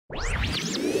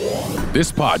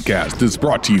This podcast is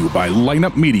brought to you by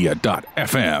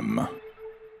lineupmedia.fm.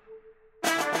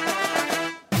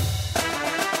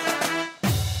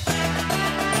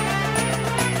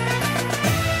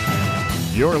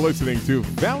 You're listening to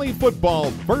Valley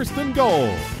Football First and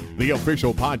Goal, the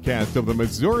official podcast of the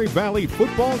Missouri Valley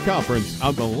Football Conference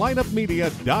on the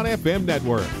lineupmedia.fm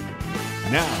network.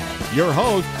 Now, your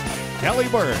host, Kelly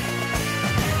Burke.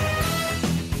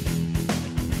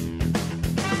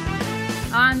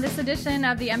 On this edition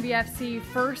of the MVFC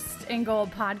First and Goal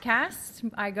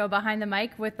podcast, I go behind the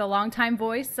mic with the longtime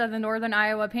voice of the Northern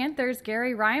Iowa Panthers,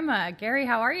 Gary Rima. Gary,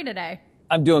 how are you today?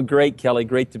 I'm doing great, Kelly.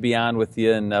 Great to be on with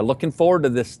you, and looking forward to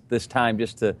this time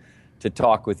just to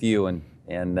talk with you and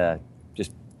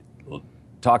just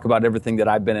talk about everything that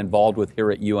I've been involved with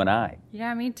here at UNI.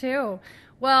 Yeah, me too.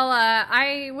 Well,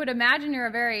 I would imagine you're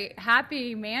a very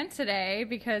happy man today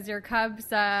because your Cubs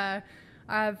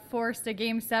forced a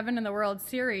Game 7 in the World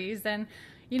Series. And,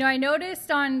 you know, I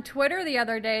noticed on Twitter the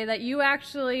other day that you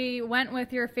actually went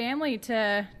with your family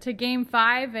to Game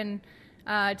 5 and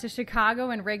to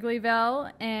Chicago and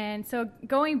Wrigleyville. And so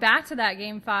going back to that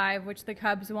Game 5, which the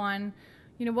Cubs won,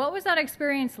 you know, what was that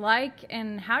experience like,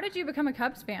 and how did you become a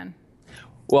Cubs fan?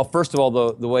 Well, first of all,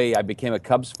 the way I became a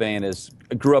Cubs fan is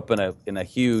I grew up in a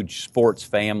huge sports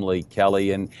family,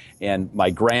 Kelly, and my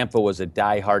grandpa was a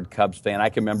diehard Cubs fan. I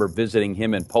can remember visiting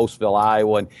him in Postville,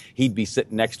 Iowa, and he'd be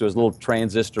sitting next to his little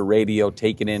transistor radio,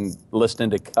 listening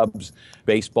to Cubs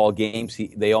baseball games.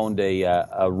 They owned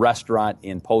a restaurant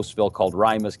in Postville called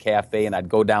Rima's Cafe, and I'd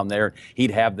go down there.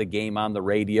 He'd have the game on the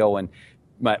radio, and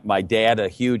my dad, a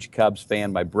huge Cubs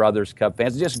fan, my brother's Cubs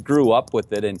fans, just grew up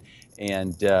with it,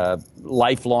 and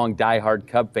lifelong diehard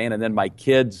Cub fan. And then my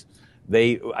kids,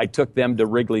 I took them to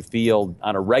Wrigley Field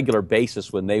on a regular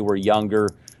basis when they were younger,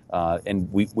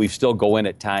 and we still go in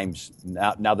at times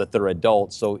now that they're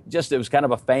adults. So it was kind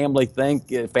of a family thing,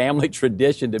 family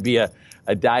tradition to be a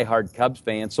diehard Cubs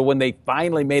fan. So when they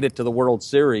finally made it to the World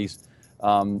Series,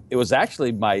 it was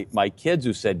actually my kids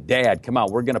who said, "Dad, come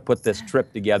on, we're going to put this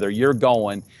trip together. You're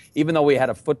going." Even though we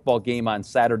had a football game on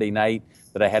Saturday night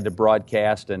that I had to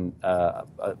broadcast, and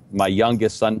my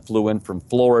youngest son flew in from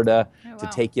Florida to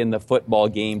take in the football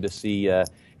game to see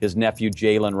his nephew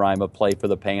Jalen Rima play for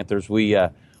the Panthers. We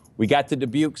got to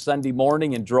Dubuque Sunday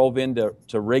morning and drove into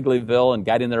Wrigleyville and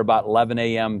got in there about 11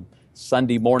 a.m.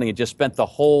 Sunday morning and just spent the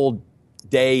whole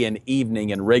day and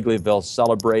evening in Wrigleyville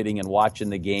celebrating and watching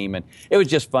the game. And it was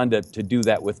just fun to do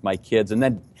that with my kids. And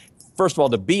then, first of all,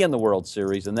 to be in the World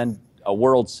Series and then a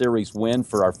World Series win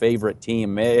for our favorite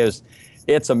team,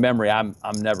 it's a memory I'm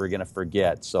never going to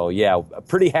forget. So, yeah,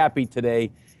 pretty happy today.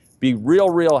 Be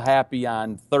real happy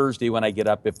on Thursday when I get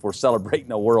up if we're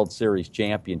celebrating a World Series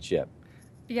championship.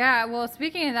 Yeah, well,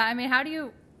 speaking of that, I mean, how do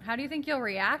you think you'll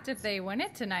react if they win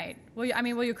it tonight?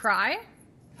 Will you cry?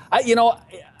 It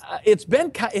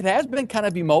has been kind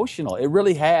of emotional. It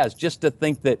really has, just to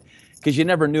think that, because you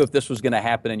never knew if this was going to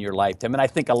happen in your lifetime. And I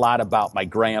think a lot about my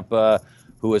grandpa,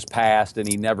 who has passed, and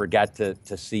he never got to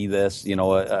see this,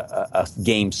 a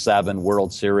Game 7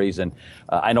 World Series. And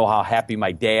I know how happy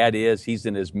my dad is. He's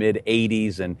in his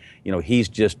mid-80s, and, he's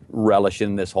just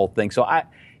relishing this whole thing. So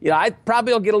I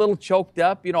probably will get a little choked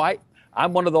up.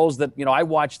 I'm one of those that, I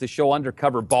watch the show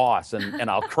Undercover Boss, and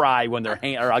I'll cry when or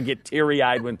I'll get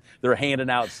teary-eyed when they're handing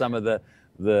out some of the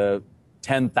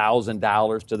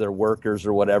 $10,000 to their workers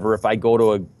or whatever. If I go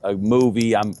to a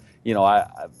movie,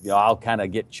 I'll kind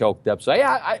of get choked up. So,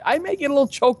 yeah, I may get a little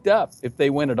choked up if they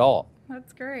win it all.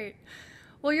 That's great.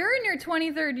 Well, you're in your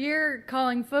 23rd year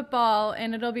calling football,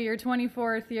 and it'll be your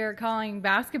 24th year calling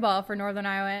basketball for Northern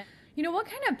Iowa. What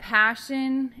kind of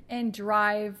passion and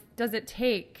drive does it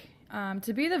take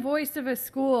to be the voice of a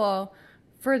school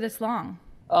for this long?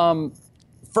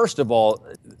 First of all,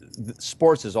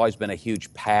 sports has always been a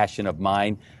huge passion of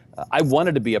mine. I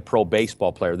wanted to be a pro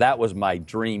baseball player. That was my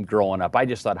dream growing up. I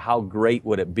just thought, how great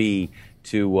would it be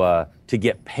to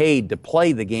get paid to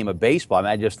play the game of baseball?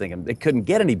 I just thinking it couldn't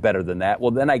get any better than that.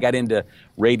 Well, then I got into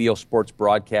radio sports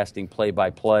broadcasting,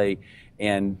 play-by-play,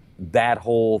 and that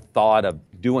whole thought of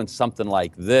doing something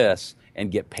like this and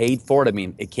get paid for it,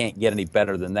 it can't get any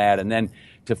better than that. And then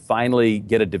to finally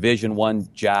get a Division I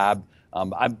job.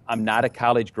 I'm not a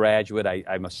college graduate.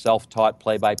 I'm a self-taught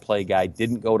play-by-play guy.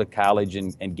 Didn't go to college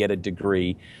and get a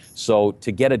degree. So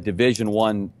to get a Division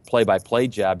I play-by-play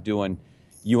job doing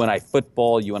UNI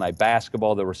football, UNI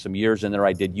basketball, there were some years in there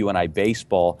I did UNI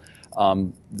baseball.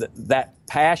 That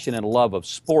passion and love of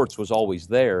sports was always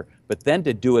there. But then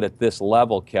to do it at this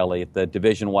level, Kelly, at the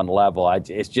Division I level,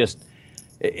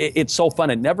 it's so fun.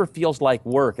 It never feels like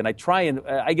work. And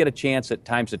I get a chance at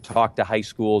times to talk to high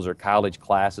schools or college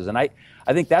classes. And I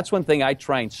think that's one thing I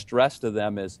try and stress to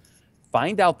them is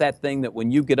find out that thing that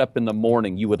when you get up in the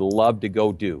morning, you would love to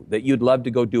go do, that you'd love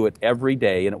to go do it every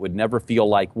day and it would never feel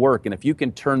like work. And if you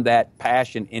can turn that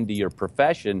passion into your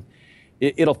profession,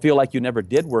 it'll feel like you never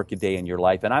did work a day in your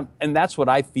life. And that's what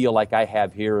I feel like I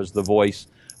have here as the voice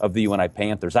of the UNI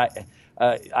Panthers.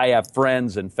 I have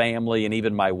friends and family, and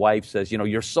even my wife says,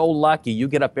 you're so lucky. You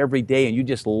get up every day and you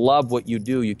just love what you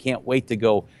do. You can't wait to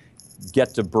go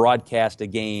get to broadcast a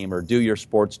game or do your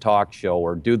sports talk show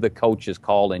or do the coaches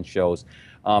call-in shows.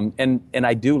 And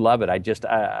I do love it. I've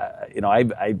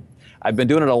been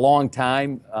doing it a long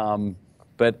time,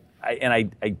 but I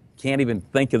can't even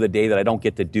think of the day that I don't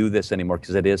get to do this anymore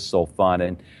because it is so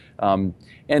fun.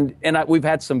 We've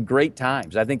had some great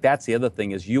times. I think that's the other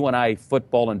thing is UNI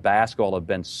football and basketball have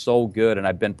been so good, and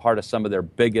I've been part of some of their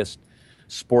biggest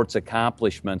sports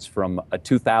accomplishments, from a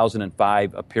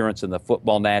 2005 appearance in the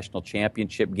football national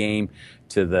championship game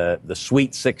to the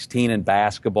Sweet 16 in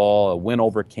basketball, a win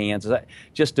over Kansas,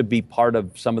 just to be part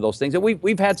of some of those things. And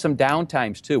we've had some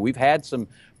downtimes too. We've had some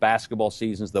basketball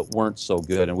seasons that weren't so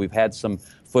good, and we've had some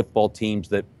football teams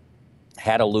that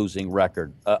had a losing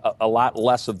record. A lot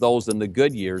less of those than the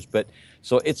good years, but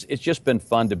so it's just been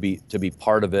fun to be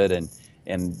part of it,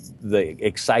 and the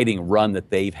exciting run that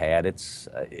they've had. It's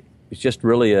just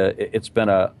really it's been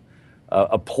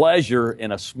a pleasure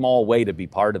in a small way to be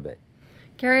part of it.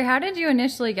 Gary, how did you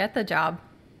initially get the job?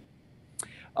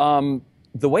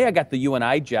 The way I got the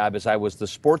UNI job is I was the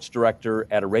sports director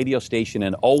at a radio station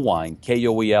in Owine,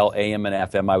 KOEL, AM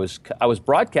and FM. I was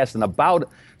broadcasting about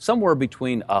somewhere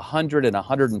between 100 and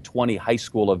 120 high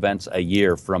school events a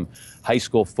year, from high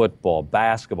school football,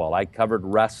 basketball. I covered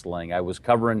wrestling. I was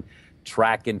covering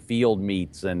track and field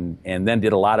meets, and then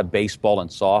did a lot of baseball and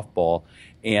softball.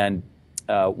 And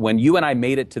when UNI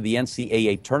made it to the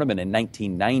NCAA tournament in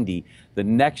 1990, the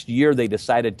next year they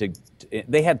decided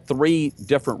they had 3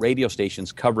 different radio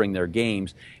stations covering their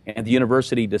games, and the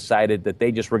university decided that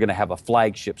they just were going to have a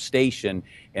flagship station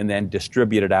and then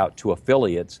distribute it out to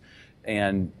affiliates.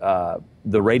 And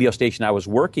the radio station I was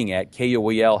working at,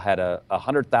 KOEL, had a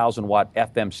 100,000 watt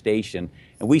FM station,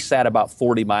 and we sat about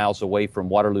 40 miles away from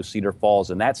Waterloo Cedar Falls,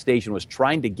 and that station was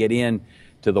trying to get in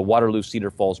to the Waterloo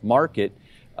Cedar Falls market.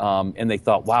 And they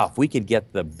thought, wow, if we could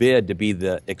get the bid to be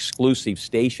the exclusive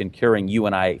station carrying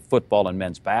UNI football and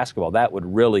men's basketball, that would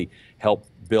really help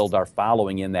build our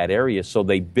following in that area. So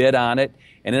they bid on it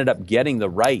and ended up getting the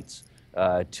rights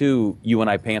to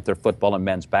UNI Panther football and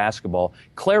men's basketball.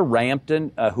 Claire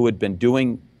Rampton, who had been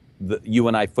doing the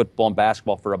UNI football and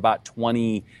basketball for about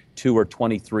 22 or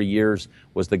 23 years,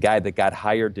 was the guy that got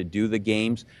hired to do the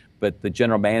games. But the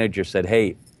general manager said,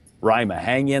 hey, Rima,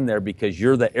 hang in there because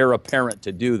you're the heir apparent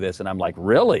to do this. And I'm like,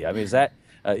 really? I mean, is that?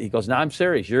 He goes, no, I'm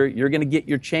serious. You're going to get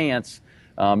your chance.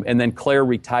 And then Claire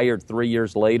retired 3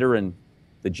 years later, and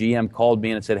the GM called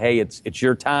me and said, hey, it's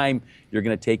your time. You're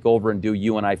going to take over and do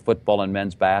UNI football and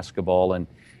men's basketball. And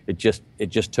it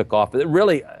just took off. It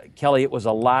really, Kelly, it was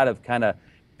a lot of kind of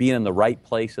being in the right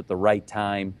place at the right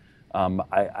time.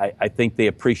 I think they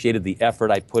appreciated the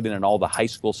effort I put in and all the high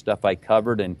school stuff I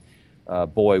covered. And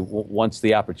once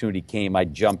the opportunity came, I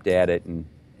jumped at it,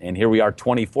 and here we are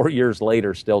 24 years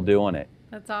later still doing it.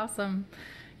 That's awesome.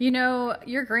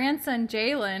 Your grandson,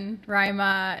 Jalen,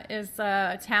 Rima, is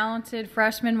a talented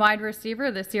freshman wide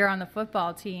receiver this year on the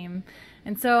football team.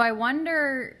 And so I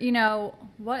wonder,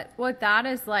 what that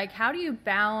is like. How do you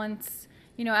balance,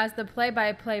 as the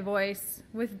play-by-play voice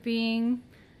with being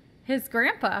his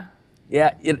grandpa?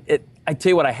 Yeah, I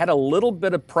tell you what, I had a little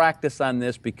bit of practice on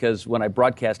this because when I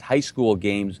broadcast high school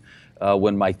games,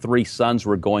 when my 3 sons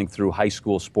were going through high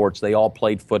school sports, they all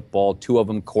played football. 2 of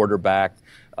them quarterbacked.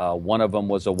 One of them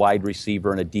was a wide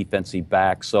receiver and a defensive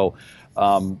back. So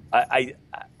I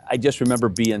just remember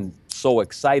being so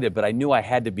excited, but I knew I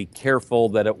had to be careful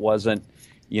that it wasn't,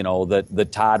 the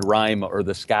Todd Rima or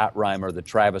the Scott Rima or the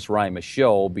Travis Rima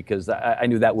show, because I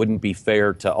knew that wouldn't be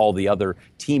fair to all the other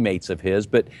teammates of his.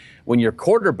 But when you're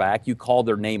quarterback, you call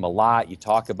their name a lot, you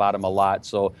talk about them a lot.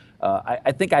 So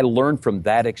I think I learned from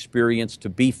that experience to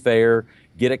be fair,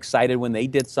 get excited when they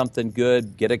did something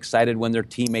good, get excited when their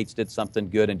teammates did something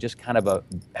good, and just kind of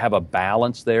have a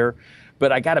balance there.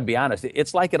 But I got to be honest,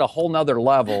 it's like at a whole nother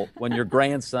level when your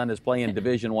grandson is playing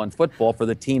Division I football for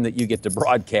the team that you get to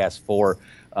broadcast for.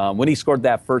 When he scored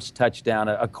that first touchdown,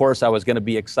 of course I was going to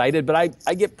be excited, but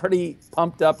I get pretty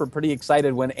pumped up or pretty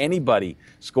excited when anybody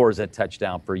scores a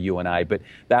touchdown for UNI. But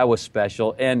that was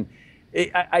special. And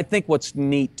I think what's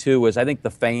neat, too, is I think the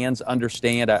fans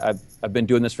understand. I've been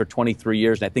doing this for 23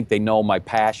 years, and I think they know my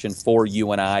passion for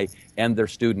UNI and their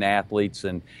student athletes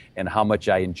and how much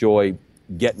I enjoy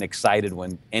getting excited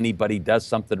when anybody does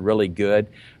something really good.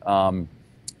 And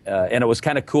it was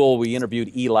kind of cool. We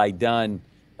interviewed Eli Dunn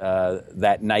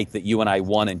that night that UNI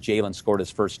won and Jalen scored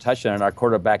his first touchdown. And our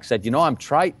quarterback said, I'm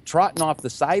trotting off the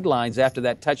sidelines after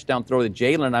that touchdown throw to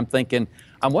Jalen, and I'm thinking,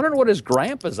 I'm wondering what his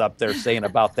grandpa's up there saying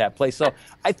about that play. So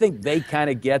I think they kind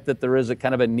of get that there is a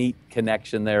kind of a neat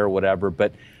connection there or whatever.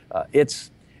 But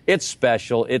it's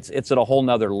special. It's at a whole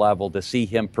nother level to see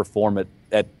him perform at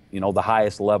the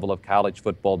highest level of college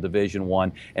football, Division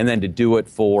I, and then to do it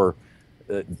for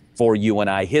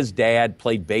UNI. His dad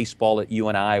played baseball at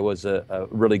UNI, was a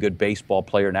really good baseball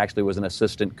player, and actually was an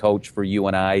assistant coach for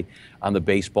UNI on the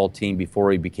baseball team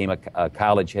before he became a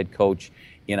college head coach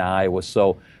in Iowa.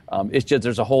 So it's just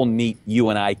there's a whole neat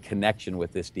UNI connection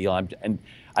with this deal. And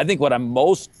I think what I'm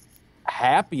most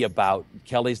happy about,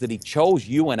 Kelly, is that he chose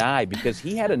UNI because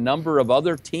he had a number of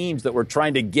other teams that were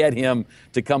trying to get him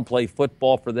to come play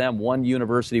football for them. One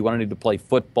university wanted him to play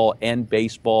football and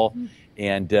baseball,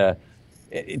 and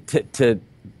to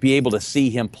be able to see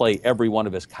him play every one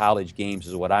of his college games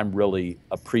is what I'm really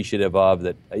appreciative of.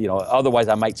 That otherwise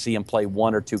I might see him play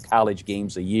 1 or 2 college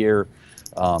games a year.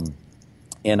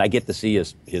 And I get to see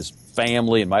his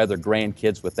family and my other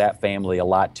grandkids with that family a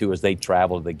lot, too, as they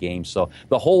travel to the games. So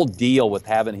the whole deal with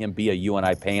having him be a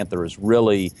UNI Panther is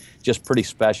really just pretty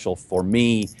special for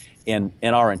me and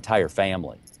our entire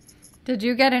family. Did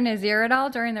you get in his ear at all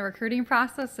during the recruiting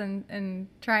process and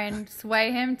try and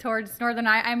sway him towards Northern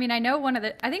Iowa? I mean, I know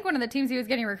I think one of the teams he was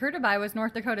getting recruited by was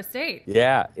North Dakota State.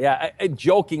 Yeah.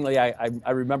 Jokingly, I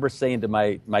remember saying to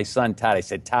my son, Todd, I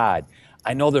said, Todd,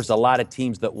 I know there's a lot of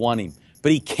teams that want him,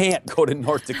 but he can't go to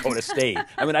North Dakota State.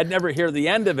 I mean, I'd never hear the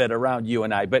end of it around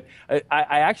UNI. But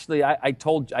I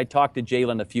talked to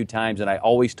Jalen a few times, and I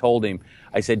always told him,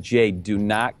 I said, Jay, do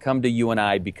not come to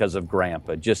UNI because of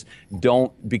Grandpa. Just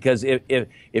don't, because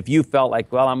if you felt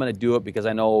like, well, I'm going to do it because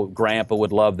I know Grandpa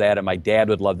would love that and my dad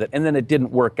would love that, and then it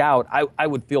didn't work out, I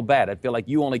would feel bad. I'd feel like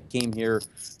you only came here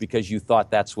because you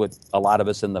thought that's what a lot of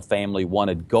us in the family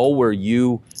wanted. Go where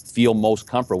you feel most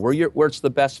comfortable, where it's the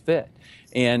best fit.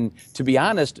 And to be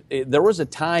honest, there was a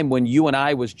time when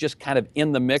UNI was just kind of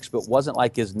in the mix, but wasn't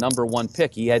like his number one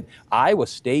pick. He had Iowa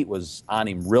State was on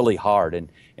him really hard and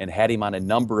had him on a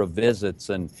number of visits.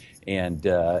 And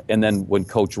then when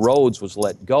Coach Rhodes was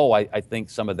let go, I think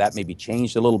some of that maybe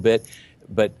changed a little bit.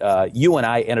 But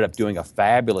UNI ended up doing a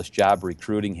fabulous job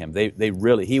recruiting him.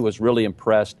 He was really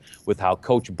impressed with how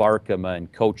Coach Barkham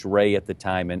and Coach Ray at the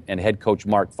time and head coach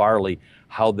Mark Farley,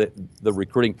 how the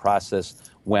recruiting process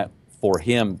went for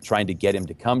him, trying to get him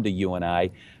to come to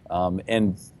UNI.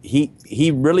 And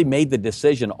he really made the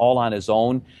decision all on his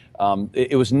own.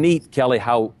 It was neat, Kelly,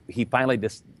 how he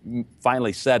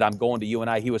finally said, I'm going to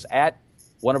UNI. He was at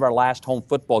one of our last home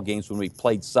football games when we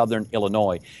played Southern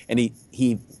Illinois. And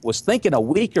he was thinking a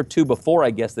week or two before,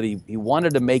 I guess, that he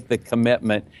wanted to make the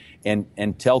commitment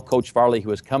and tell Coach Farley he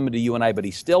was coming to UNI, but he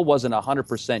still wasn't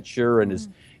 100% sure. And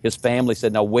his family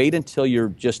said, now wait until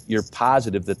you're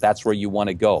positive that that's where you want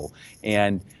to go.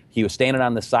 And he was standing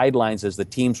on the sidelines as the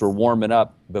teams were warming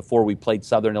up before we played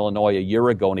Southern Illinois a year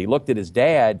ago. And he looked at his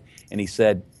dad and he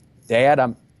said, Dad,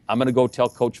 I'm going to go tell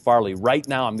Coach Farley right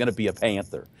now I'm going to be a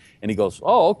Panther. And he goes,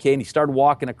 oh, okay. And he started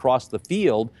walking across the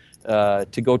field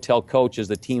to go tell Coach as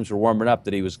the teams were warming up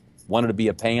that he wanted to be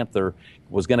a Panther,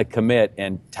 was going to commit.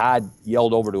 And Todd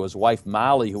yelled over to his wife,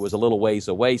 Molly, who was a little ways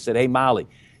away, said, hey, Molly,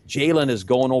 Jalen is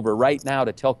going over right now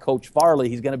to tell Coach Farley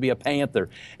he's going to be a Panther.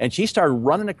 And she started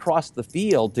running across the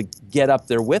field to get up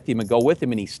there with him and go with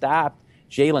him. And he stopped.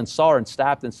 Jalen saw her and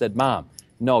stopped and said, Mom,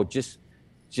 no, just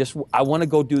I want to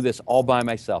go do this all by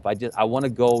myself. I want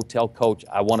to go tell Coach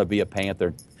I want to be a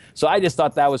Panther. So I just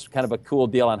thought that was kind of a cool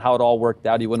deal on how it all worked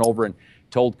out. He went over and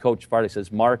told Coach Farley, says,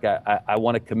 Mark, I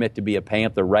want to commit to be a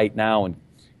Panther right now. And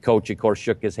Coach, of course,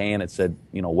 shook his hand and said,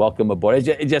 welcome aboard.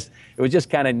 It was just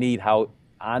kind of neat how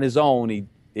on his own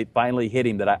it finally hit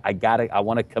him that I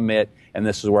want to commit, and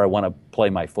this is where I want to play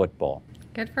my football.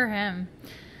 Good for him.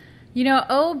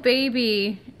 Oh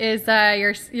Baby is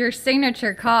your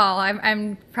signature call.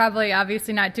 I'm probably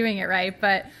obviously not doing it right,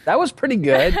 but that was pretty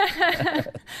good.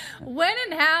 When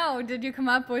and how did you come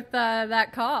up with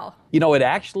that call? It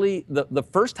actually, the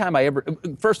first time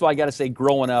first of all, I got to say,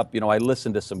 growing up, I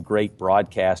listened to some great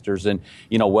broadcasters, and,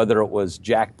 whether it was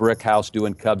Jack Brickhouse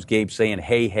doing Cubs games saying,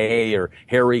 hey, hey, or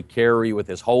Harry Carey with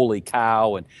his holy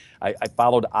cow. And I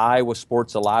followed Iowa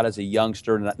sports a lot as a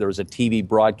youngster, and there was a TV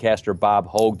broadcaster, Bob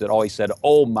Hogue, that always said,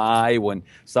 oh my, when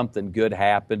something good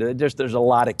happened. There's a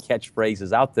lot of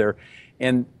catchphrases out there.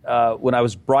 And when I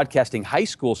was broadcasting high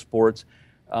school sports,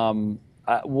 I'm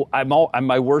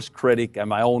my worst critic.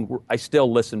 I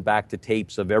still listen back to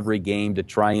tapes of every game to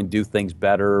try and do things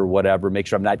better or whatever, make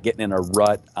sure I'm not getting in a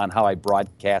rut on how I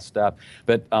broadcast stuff.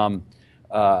 But it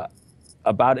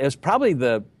was probably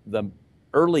the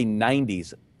early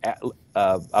 90s.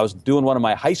 I was doing one of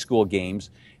my high school games,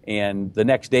 and the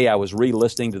next day I was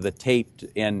re-listening to the tape,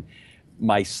 and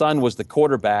my son was the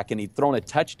quarterback, and he'd thrown a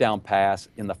touchdown pass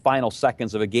in the final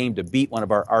seconds of a game to beat one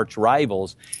of our arch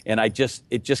rivals. And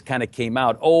it just kind of came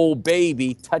out, oh,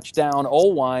 baby, touchdown, oh,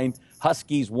 wine,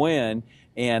 Huskies win.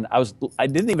 And I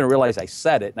didn't even realize I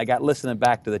said it. And I got listening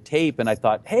back to the tape, and I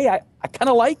thought, hey, I kind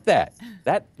of like that.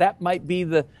 That might be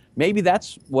maybe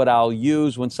that's what I'll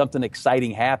use when something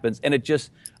exciting happens. And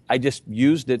I just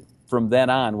used it from then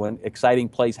on. When exciting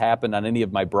plays happened on any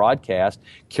of my broadcasts,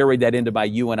 carried that into my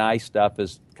UNI stuff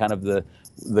as kind of the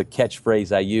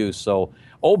catchphrase I use. So,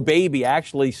 oh baby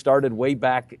actually started way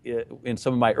back in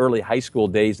some of my early high school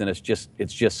days, and it's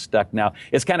just stuck now.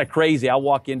 It's kind of crazy. I'll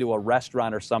walk into a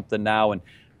restaurant or something now, and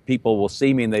people will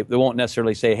see me, and they won't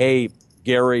necessarily say, hey,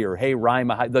 Gary, or hey,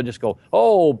 Rima. They'll just go,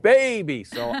 oh, baby.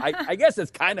 So I guess it's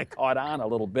kind of caught on a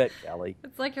little bit, Kelly.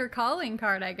 It's like your calling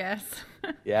card, I guess.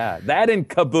 Yeah, that and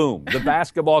kaboom, the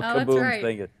basketball kaboom right.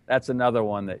 thing. That's another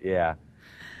one that, yeah.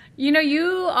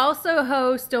 You also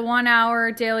host a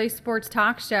 1-hour daily sports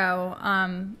talk show.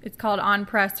 It's called On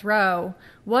Press Row.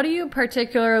 What do you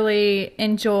particularly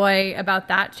enjoy about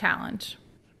that challenge?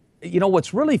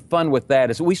 What's really fun with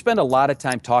that is we spend a lot of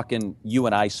time talking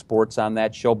UNI sports on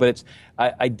that show, but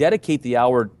I dedicate the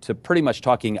hour to pretty much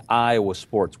talking Iowa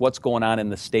sports, what's going on in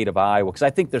the state of Iowa, because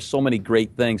I think there's so many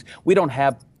great things. We don't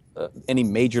have any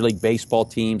Major League Baseball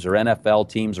teams or NFL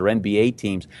teams or NBA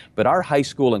teams, but our high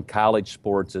school and college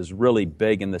sports is really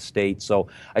big in the state. So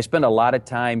I spend a lot of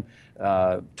time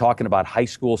talking about high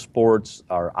school sports,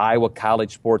 our Iowa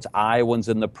college sports, Iowans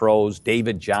in the pros,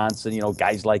 David Johnson,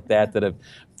 guys like that have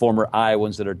former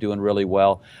Iowans that are doing really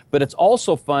well. But it's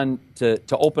also fun to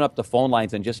open up the phone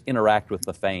lines and just interact with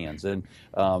the fans and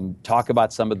talk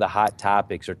about some of the hot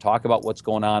topics, or talk about what's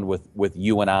going on with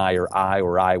UNI or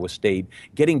Iowa State.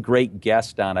 Getting great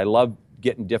guests on. I love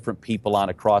getting different people on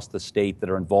across the state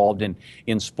that are involved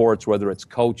in sports, whether it's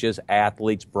coaches,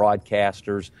 athletes,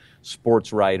 broadcasters,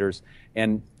 sports writers.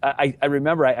 And I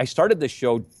remember I started this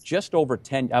show just over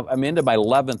 10, I'm into my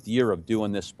 11th year of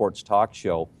doing this sports talk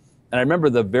show. And I remember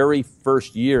the very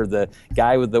first year, the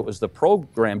guy that was the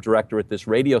program director at this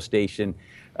radio station,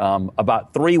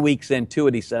 about 3 weeks into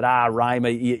it, he said, Rima,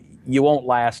 you won't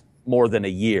last more than a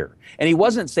year. And he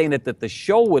wasn't saying that the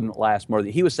show wouldn't last more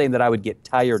than, he was saying that I would get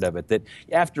tired of it, that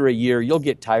after a year, you'll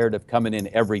get tired of coming in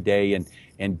every day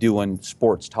and doing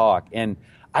sports talk. And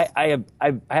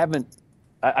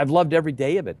I've loved every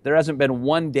day of it. There hasn't been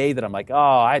one day that I'm like,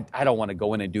 I don't want to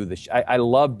go in and do this. I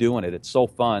love doing it. It's so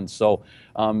fun. So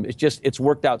it's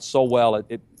worked out so well.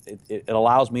 It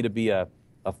allows me to be a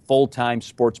full-time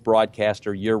sports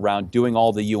broadcaster year-round, doing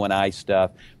all the UNI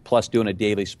stuff, plus doing a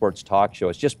daily sports talk show.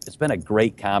 It's been a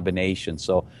great combination.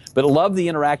 So, but I love the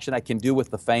interaction I can do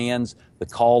with the fans, the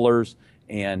callers,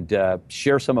 and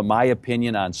share some of my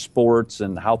opinion on sports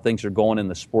and how things are going in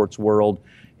the sports world.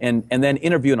 And then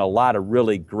interviewing a lot of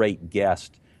really great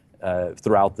guests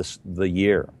throughout the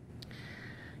year.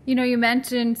 You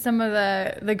mentioned some of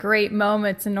the great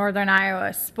moments in Northern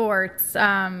Iowa sports.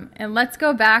 And let's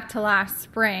go back to last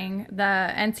spring,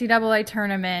 the NCAA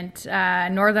tournament,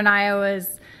 Northern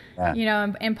Iowa's,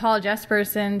 and Paul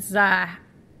Jesperson's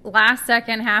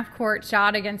last-second half-court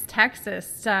shot against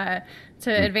Texas to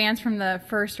advance from the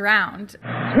first round.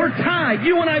 We're tied.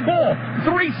 UNI ball.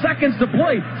 3 seconds to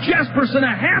play. Jesperson,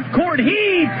 a half-court heave.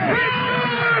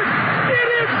 It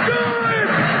is good.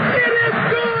 It is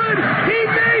good. He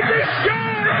made the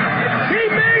shot. He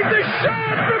made the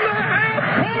shot from the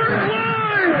half-court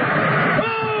line.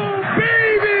 Oh,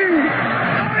 baby.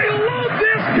 I love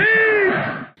this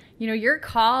team. Your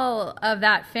call of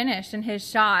that finish and his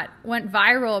shot went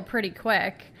viral pretty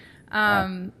quick.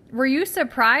 Were you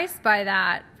surprised by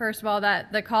that, first of all,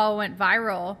 that the call went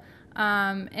viral?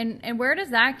 And where does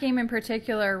that game in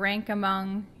particular rank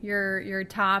among your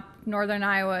top Northern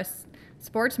Iowa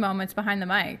sports moments behind the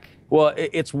mic? Well,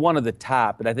 it's one of the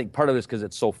top, and I think part of it is because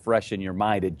it's so fresh in your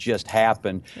mind. It just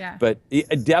happened. Yeah. But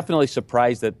definitely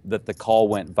surprised that the call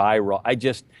went viral. I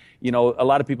just, a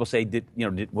lot of people say,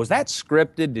 was that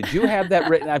scripted? Did you have that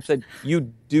written? I've said,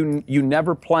 you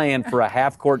never plan for a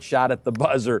half-court shot at the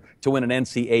buzzer to win an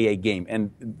NCAA game.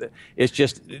 And it's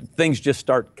just, things just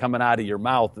start coming out of your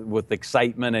mouth with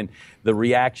excitement and the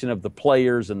reaction of the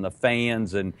players and the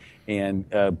fans. And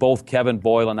both Kevin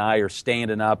Boyle and I are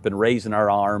standing up and raising our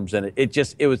arms. And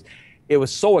it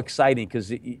was so exciting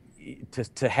because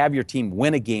to have your team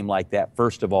win a game like that,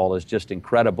 first of all, is just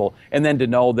incredible. And then to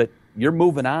know that you're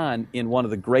moving on in one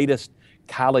of the greatest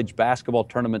college basketball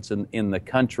tournaments in the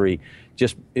country,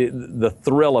 the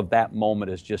thrill of that moment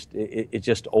is it's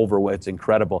just over. It's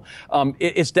incredible.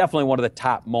 It's definitely one of the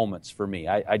top moments for me.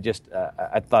 I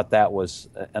thought that was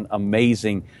an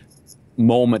amazing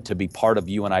moment to be part of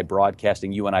UNI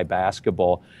broadcasting, UNI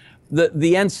basketball. The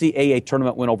NCAA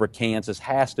tournament win over Kansas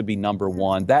has to be number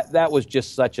one. That was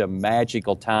just such a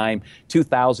magical time.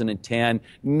 2010,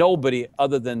 nobody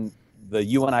other than the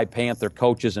UNI Panther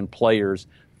coaches and players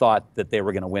thought that they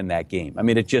were going to win that game. I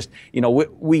mean, it just,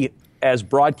 we as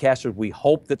broadcasters, we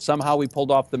hope that somehow we pulled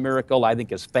off the miracle. I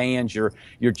think as fans, you're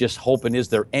just hoping, is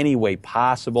there any way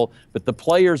possible? But the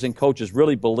players and coaches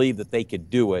really believed that they could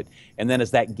do it. And then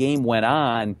as that game went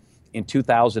on in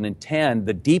 2010,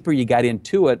 the deeper you got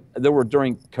into it, there were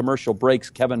during commercial breaks,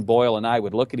 Kevin Boyle and I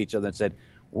would look at each other and said,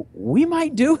 we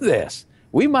might do this.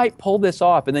 We might pull this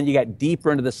off. And then you got deeper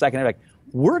into the second half, like,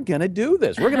 we're going to do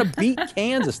this. We're going to beat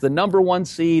Kansas, the number one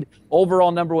seed,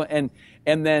 overall number one.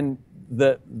 And then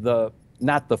the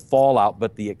not the fallout,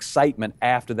 but the excitement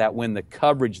after that win, the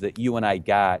coverage that you and I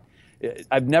got,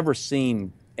 I've never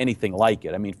seen anything like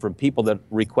it. I mean, from people that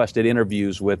requested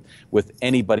interviews with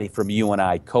anybody from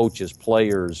UNI, coaches,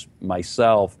 players,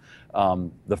 myself,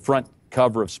 the front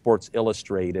cover of Sports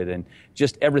Illustrated, and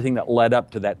just everything that led up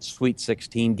to that Sweet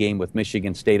 16 game with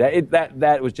Michigan State.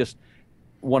 That was just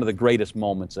one of the greatest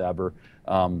moments ever.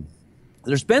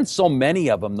 There's been so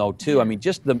many of them, though, too. I mean,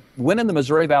 just the winning the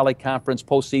Missouri Valley Conference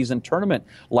postseason tournament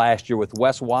last year with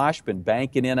Wes Washburn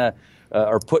banking in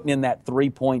or putting in that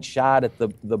three-point shot at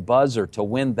the buzzer to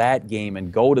win that game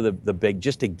and go to the big,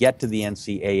 just to get to the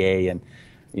NCAA. And,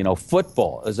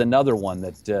 football is another one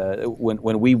that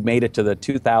when we made it to the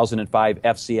 2005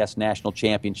 FCS National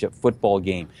Championship football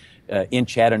game in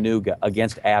Chattanooga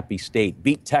against Appy State,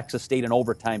 beat Texas State in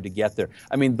overtime to get there.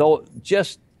 I mean, though,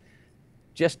 just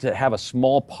to have a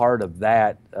small part of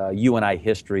that UNI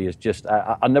history is just,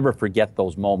 I'll never forget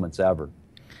those moments ever.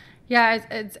 Yeah,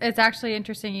 it's actually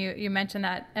interesting you mentioned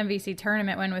that MVC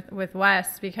tournament win with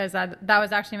Wes, because that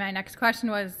was actually my next question,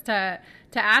 was to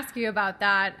ask you about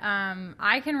that.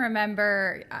 I can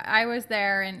remember I was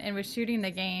there and was shooting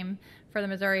the game for the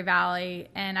Missouri Valley,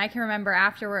 and I can remember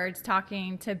afterwards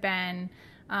talking to Ben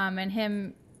and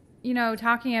him,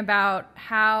 talking about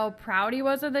how proud he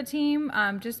was of the team,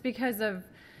 just because of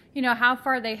how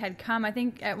far they had come. I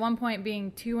think at one point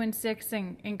being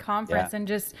 2-6 in conference, and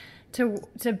just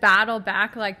to battle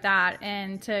back like that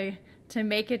and to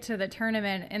make it to the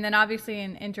tournament, and then obviously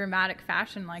in dramatic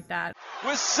fashion like that.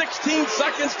 With 16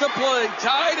 seconds to play,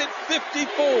 tied at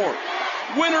 54.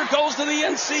 Winner goes to the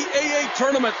NCAA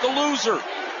tournament. The loser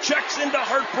checks into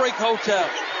Heartbreak Hotel.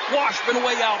 Washburn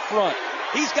way out front.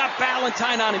 He's got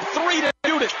Ballantyne on him. 3 to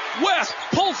shoot it. West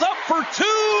pulls up for 2.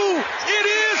 It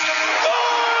is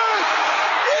good!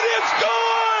 It is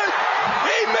good!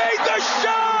 He made the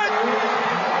shot!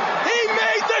 He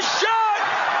made the shot!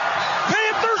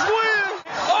 Panthers win!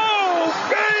 Oh,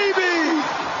 baby!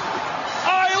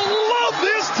 I love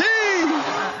this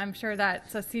team! I'm sure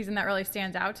that's a season that really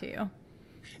stands out to you.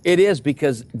 It is,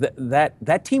 because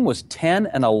that team was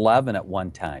 10-11 at one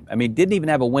time. I mean, didn't even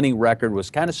have a winning record, was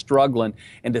kind of struggling.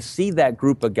 And to see that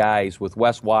group of guys with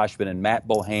Wes Washburn and Matt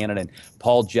Bohannon and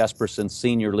Paul Jesperson's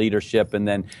senior leadership, and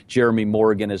then Jeremy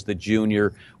Morgan as the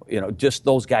junior, just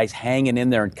those guys hanging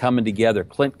in there and coming together.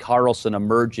 Clint Carlson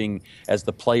emerging as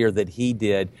the player that he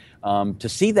did. To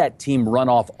see that team run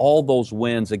off all those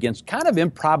wins against kind of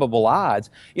improbable odds.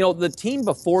 The team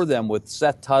before them with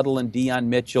Seth Tuttle and Deion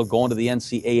Mitchell going to the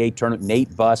NCAA tournament,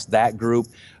 Nate Buss, that group,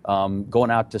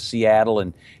 going out to Seattle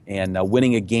and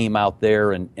winning a game out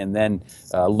there, and then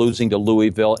losing to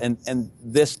Louisville. And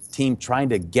this team trying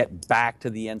to get back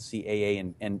to the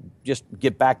NCAA and just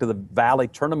get back to the Valley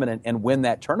tournament and win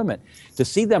that tournament. To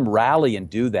see them rally and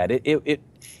do that, it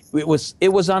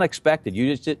was unexpected.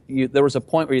 There was a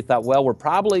point where you thought, well, we're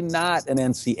probably not an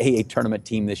NCAA tournament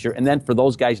team this year. And then for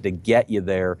those guys to get you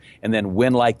there and then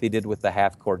win like they did with the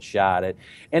half-court shot.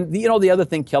 And the other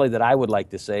thing, Kelly, that I would like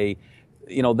to say,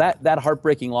 that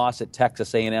heartbreaking loss at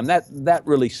Texas A&M, that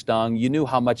really stung. You knew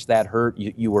how much that hurt.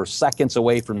 You were seconds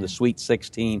away from the Sweet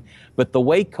 16. But the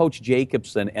way Coach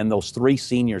Jacobson and those three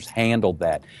seniors handled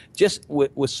that, just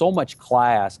with so much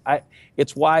class,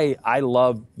 it's why I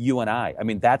love UNI. I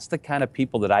mean, that's the kind of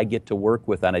people that I get to work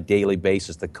with on a daily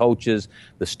basis, the coaches,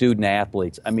 the student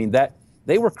athletes. I mean,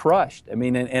 they were crushed. I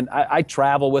mean, and I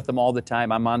travel with them all the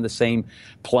time. I'm on the same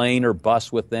plane or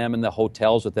bus with them and the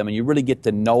hotels with them, and you really get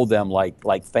to know them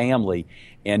like family,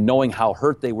 and knowing how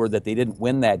hurt they were that they didn't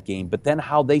win that game, but then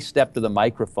how they stepped to the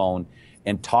microphone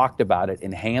and talked about it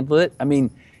and handled it. I mean,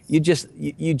 you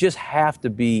just have to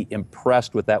be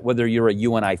impressed with that, whether you're a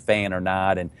UNI fan or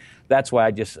not, and that's why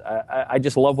I just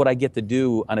love what I get to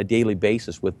do on a daily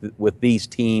basis with these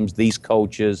teams, these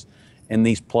coaches, and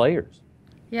these players.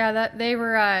 Yeah, that they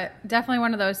were definitely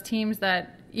one of those teams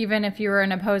that even if you were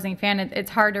an opposing fan,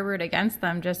 it's hard to root against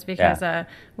them just because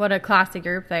what a classy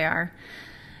group they are.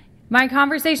 My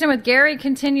conversation with Gary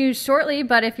continues shortly,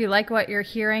 but if you like what you're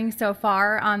hearing so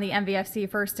far on the MVFC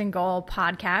First and Goal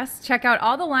podcast, check out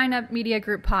all the Lineup Media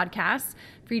Group podcasts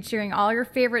featuring all your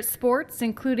favorite sports,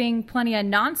 including plenty of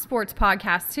non-sports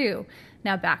podcasts too.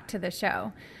 Now back to the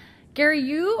show. Gary,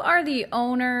 you are the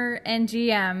owner and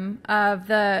GM of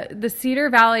the Cedar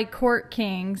Valley Court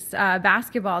Kings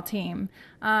basketball team.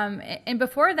 And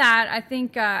before that, I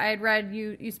think I had read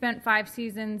you spent 5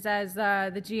 seasons as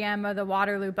the GM of the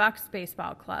Waterloo Bucks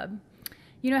baseball club.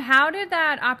 How did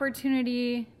that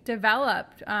opportunity develop,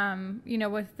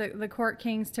 with the Court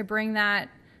Kings to bring that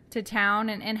to town?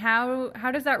 And how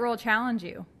does that role challenge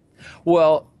you?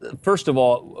 Well, first of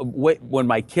all, when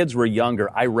my kids were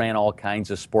younger, I ran all kinds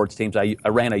of sports teams. I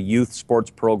ran a youth sports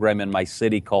program in my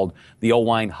city called the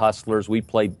Owine Hustlers. We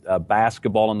played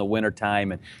basketball in the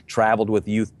wintertime and traveled with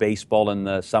youth baseball in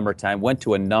the summertime, went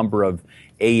to a number of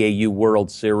AAU World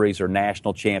Series or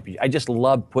national championships. I just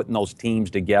loved putting those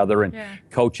teams together and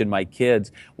coaching my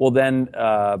kids. Well, then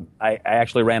I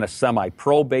actually ran a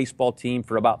semi-pro baseball team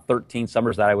for about 13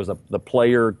 summers that I was the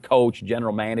player, coach,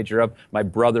 general manager of. My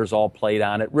brothers all played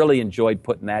on it. Really enjoyed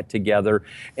putting that together.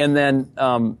 And then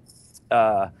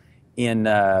in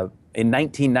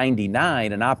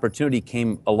 1999, an opportunity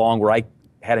came along where I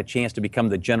had a chance to become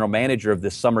the general manager of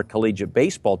this summer collegiate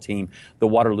baseball team, the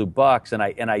Waterloo Bucks, and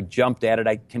I jumped at it.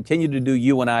 I continued to do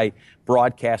UNI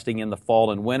broadcasting in the fall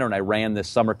and winter, and I ran this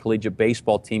summer collegiate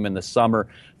baseball team in the summer.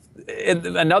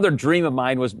 And another dream of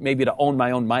mine was maybe to own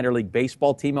my own minor league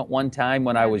baseball team at one time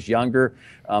when I was younger.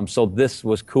 So this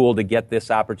was cool to get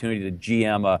this opportunity to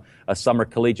GM a summer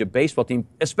collegiate baseball team,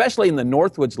 especially in the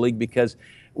Northwoods League, because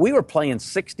we were playing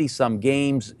 60-some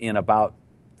games in about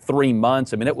 3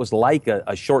 months. I mean, it was like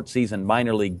a short season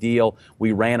minor league deal.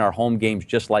 We ran our home games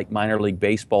just like minor league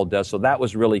baseball does. So that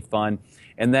was really fun.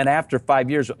 And then after 5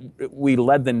 years, we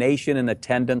led the nation in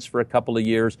attendance for a couple of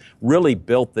years, really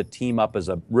built the team up as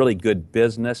a really good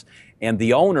business. And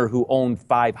the owner, who owned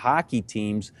 5 hockey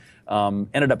teams,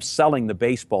 ended up selling the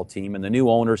baseball team. And the new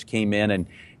owners came in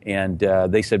and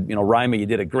they said, Rima, you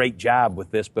did a great job with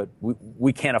this, but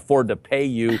we can't afford to pay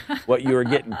you what you were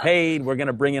getting paid. We're going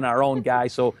to bring in our own guy.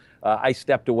 So I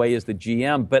stepped away as the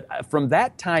GM. But from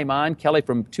that time on, Kelly,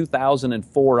 from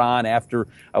 2004 on, after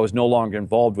I was no longer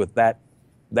involved with that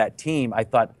team, I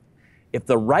thought, if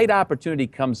the right opportunity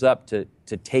comes up to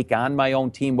take on my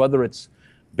own team, whether it's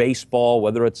baseball,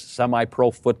 whether it's semi-pro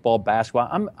football, basketball,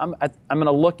 I'm going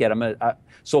to look at them.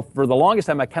 So for the longest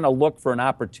time, I kind of looked for an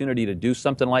opportunity to do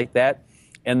something like that.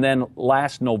 And then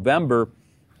last November,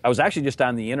 I was actually just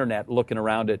on the internet looking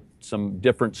around at some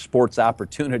different sports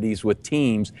opportunities with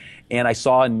teams, and I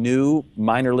saw a new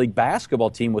minor league basketball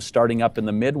team was starting up in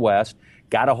the Midwest.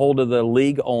 Got a hold of the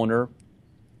league owner,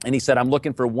 and he said, I'm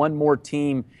looking for one more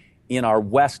team in our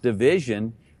West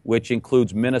Division, which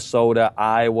includes Minnesota,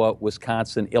 Iowa,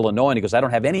 Wisconsin, Illinois. And he goes, I don't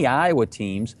have any Iowa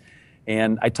teams.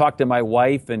 And I talked to my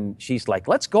wife, and she's like,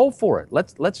 let's go for it.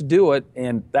 Let's do it.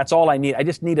 And that's all I need. I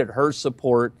just needed her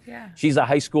support. Yeah. She's a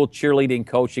high school cheerleading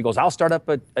coach. She goes, I'll start up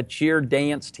a cheer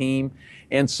dance team.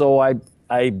 And so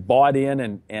I bought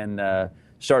in and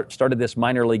started this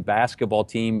minor league basketball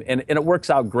team. And it works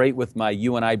out great with my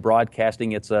UNI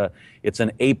broadcasting. It's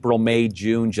an April, May,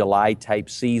 June, July type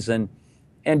season.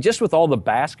 And just with all the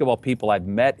basketball people I've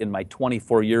met in my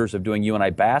 24 years of doing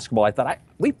UNI basketball, I thought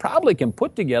we probably can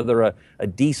put together a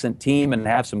decent team and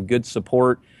have some good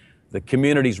support. The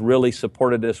community's really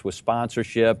supported us with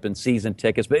sponsorship and season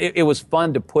tickets. But it was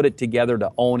fun to put it together,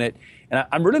 to own it. And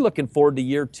I'm really looking forward to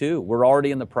year 2. We're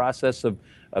already in the process of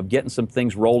getting some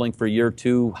things rolling for year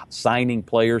 2, signing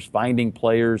players, finding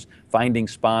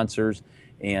sponsors.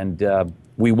 And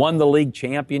we won the league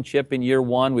championship in year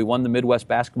one. We won the Midwest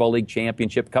Basketball League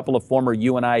championship. A couple of former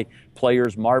UNI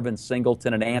players, Marvin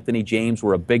Singleton and Anthony James,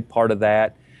 were a big part of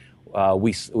that.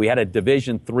 We had a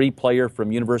Division III player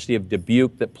from University of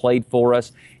Dubuque that played for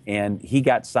us, and he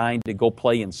got signed to go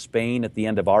play in Spain at the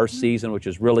end of our season, which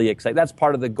is really exciting. That's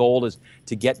part of the goal, is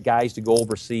to get guys to go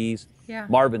overseas. Yeah.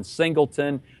 Marvin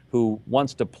Singleton, who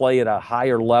wants to play at a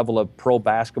higher level of pro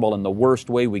basketball in the worst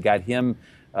way, we got him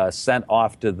sent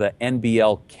off to the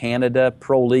NBL Canada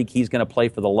Pro League. He's going to play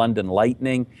for the London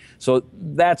Lightning. So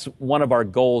that's one of our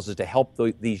goals, is to help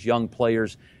these young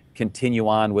players continue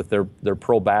on with their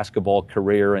pro basketball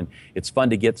career. And it's fun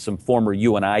to get some former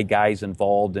UNI guys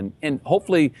involved. And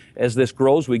hopefully, as this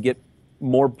grows, we get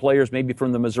more players maybe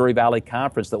from the Missouri Valley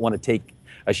Conference that want to take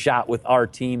a shot with our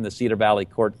team, the Cedar Valley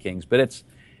Court Kings. But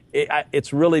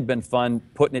it's really been fun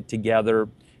putting it together,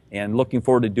 and looking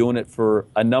forward to doing it for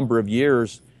a number of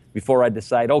years before I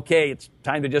decide, okay, it's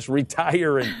time to just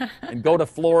retire and go to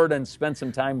Florida and spend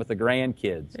some time with the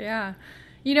grandkids. Yeah.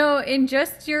 You know, in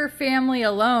just your family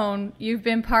alone, you've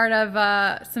been part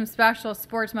of some special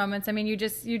sports moments. I mean, you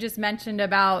just mentioned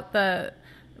about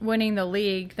winning the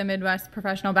league, the Midwest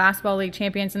Professional Basketball League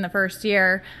champions in the first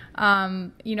year.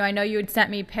 You know, I know you had sent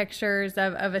me pictures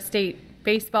of a state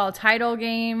baseball title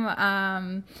game.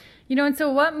 You know, and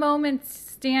so what moments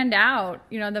stand out,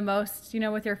 you know, the most, you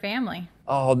know, with your family?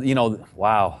 Oh, you know,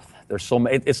 wow. There's so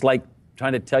many. It's like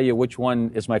trying to tell you which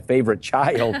one is my favorite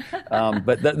child,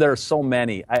 but there are so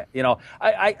many.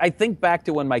 I think back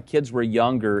to when my kids were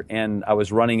younger, and I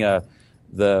was running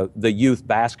the youth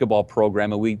basketball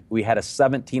program, and we had a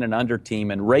 17 and under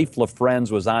team, and Rafe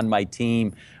LaFrenz was on my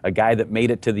team, a guy that made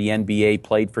it to the NBA,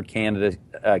 played for Canada,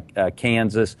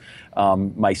 Kansas.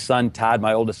 My son Todd,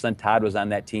 my oldest son Todd, was on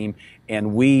that team,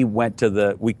 and we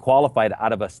qualified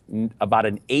out of about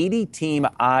an 80-team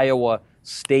Iowa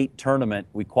state tournament.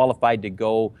 We qualified to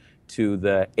go to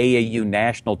the AAU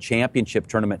National Championship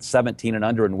Tournament, 17 and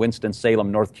under, in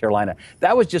Winston-Salem, North Carolina.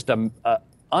 That was just an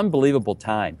unbelievable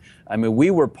time. I mean,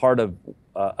 we were part of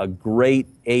a great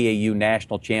AAU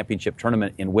National Championship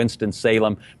Tournament in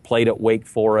Winston-Salem, played at Wake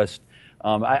Forest.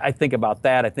 I think about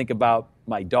that. I think about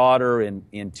my daughter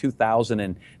in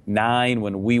 2009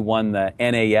 when we won the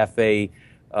NAFA,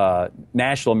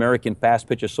 National American Fast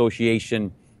Pitch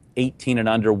Association 18 and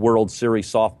under World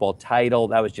Series softball title.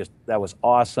 That was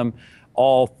awesome.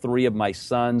 All three of my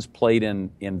sons played in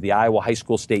the Iowa High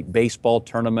School State baseball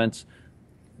tournaments.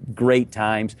 Great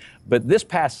times. But this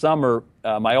past summer,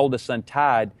 my oldest son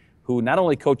Todd, who not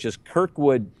only coaches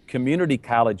Kirkwood Community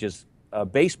College's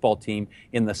baseball team,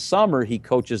 in the summer he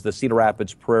coaches the Cedar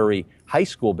Rapids Prairie High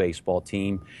School baseball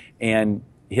team, and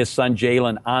his son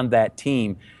Jalen on that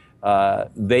team,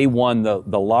 they won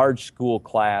the large school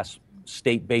class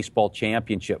state baseball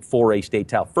championship, 4A state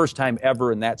title. First time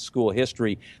ever in that school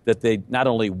history that they not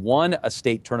only won a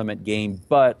state tournament game,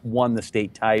 but won the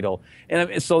state title.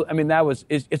 And so, I mean,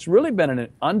 it's really been an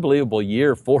unbelievable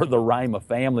year for the Rima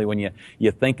family when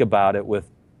you think about it, with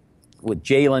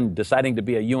Jalen deciding to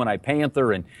be a UNI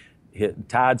Panther, and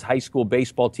Todd's high school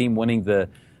baseball team winning the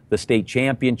state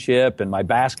championship, and my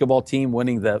basketball team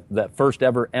winning the first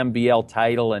ever MBL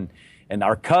title, and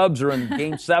our Cubs are in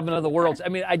Game 7 of the World. I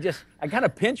mean, I kind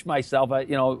of pinch myself.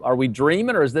 Are we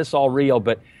dreaming, or is this all real?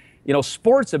 But,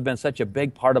 sports have been such a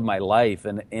big part of my life,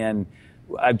 and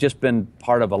I've just been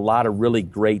part of a lot of really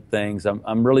great things.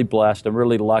 I'm really blessed. I'm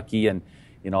really lucky, and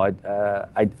I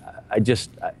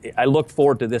look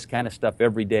forward to this kind of stuff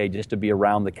every day, just to be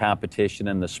around the competition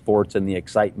and the sports and the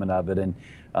excitement of it. And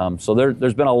so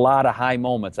there's been a lot of high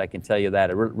moments, I can tell you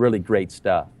that. Really great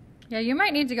stuff. Yeah, you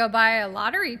might need to go buy a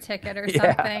lottery ticket or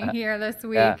something here this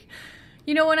week.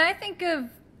 Yeah. When I think of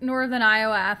Northern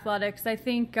Iowa athletics, I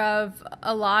think of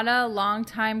a lot of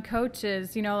longtime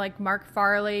coaches, like Mark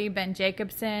Farley, Ben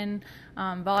Jacobson,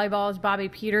 volleyball's Bobby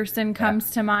Peterson comes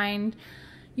to mind.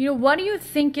 What do you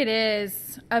think it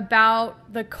is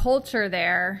about the culture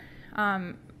there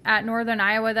at Northern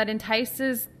Iowa that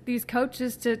entices these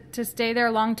coaches to stay there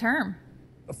long term?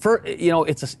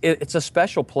 It's a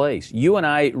special place.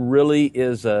 UNI really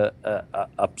is a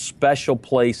special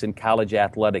place in college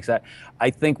athletics. I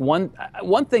think one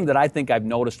thing that I think I've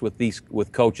noticed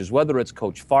with coaches, whether it's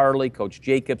Coach Farley, Coach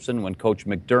Jacobson, when Coach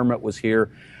McDermott was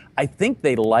here, I think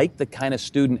they like the kind of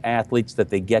student athletes that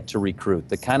they get to recruit,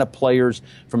 the kind of players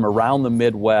from around the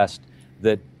Midwest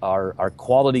that are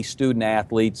quality student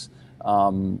athletes.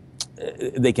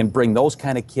 They can bring those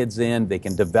kind of kids in, they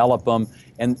can develop them,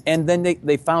 And then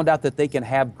they found out that they can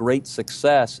have great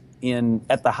success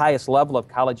at the highest level of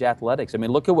college athletics. I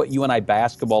mean, look at what UNI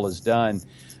basketball has done,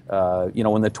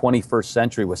 in the 21st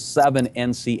century with 7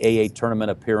 NCAA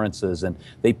tournament appearances, and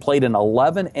they played in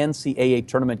 11 NCAA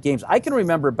tournament games. I can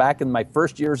remember back in my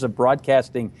first years of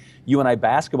broadcasting UNI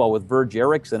basketball with Verge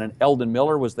Erickson, and Eldon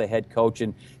Miller was the head coach,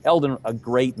 and Eldon, a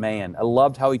great man. I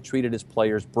loved how he treated his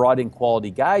players, brought in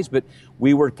quality guys, but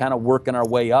we were kind of working our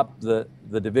way up the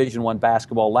Division I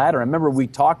basketball ladder. I remember we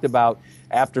talked about,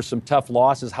 after some tough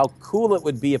losses, how cool it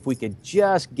would be if we could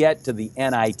just get to the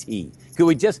NIT. Could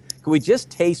we just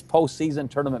taste postseason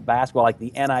tournament basketball like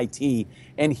the NIT?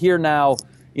 And here now,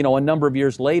 a number of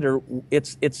years later,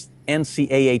 it's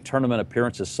NCAA tournament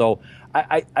appearances. So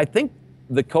I think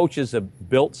the coaches have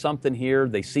built something here.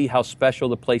 They see how special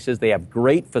the place is. They have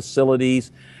great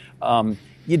facilities.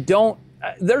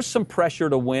 There's some pressure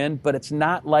to win, but it's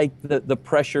not like the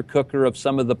pressure cooker of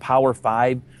some of the Power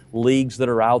 5 leagues that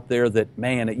are out there that,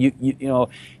 man,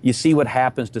 you see what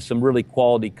happens to some really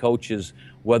quality coaches,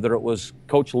 whether it was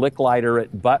Coach Licklider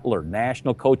at Butler,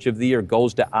 National Coach of the Year,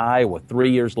 goes to Iowa. 3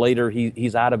 years later,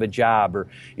 he's out of a job. Or,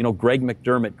 Greg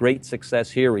McDermott, great success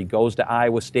here. He goes to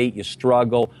Iowa State, you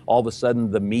struggle. All of a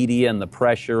sudden, the media and the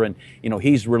pressure, and,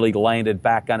 he's really landed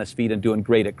back on his feet and doing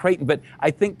great at Creighton. But I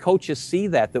think coaches see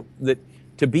that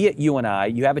to be at UNI,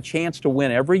 you have a chance to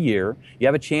win every year. You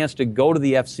have a chance to go to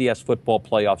the FCS football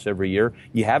playoffs every year.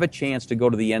 You have a chance to go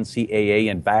to the NCAA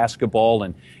in basketball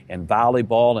and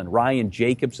volleyball, and Ryan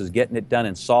Jacobs is getting it done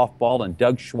in softball, and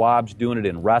Doug Schwab's doing it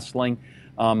in wrestling.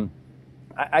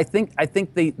 I think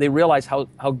they realize how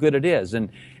good it is, and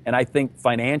I think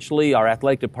financially our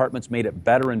athletic department's made it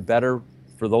better and better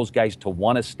for those guys to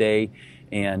want to stay,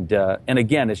 and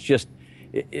again, it's just.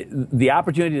 The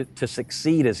opportunity to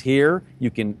succeed is here. You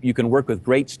can work with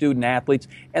great student athletes,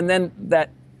 and then that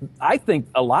I think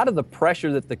a lot of the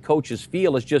pressure that the coaches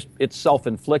feel is just it's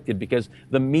self-inflicted because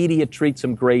the media treats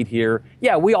them great here.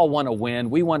 Yeah, we all want to win.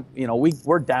 We want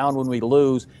we're down when we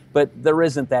lose, but there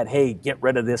isn't that, hey, get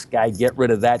rid of this guy, get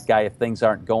rid of that guy if things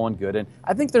aren't going good. And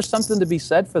I think there's something to be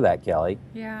said for that, Kelly.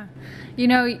 Yeah,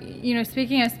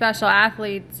 speaking of special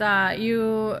athletes,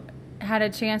 you had a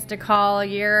chance to call a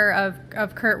year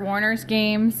of Kurt Warner's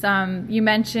games. You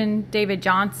mentioned David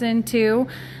Johnson too.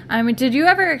 Did you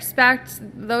ever expect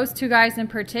those two guys in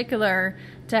particular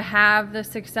to have the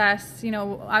success?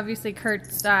 Obviously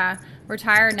Kurt's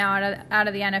retired now out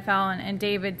of the NFL, and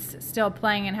David's still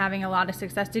playing and having a lot of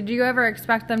success. Did you ever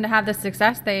expect them to have the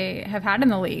success they have had in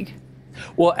the league?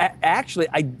 Well, actually,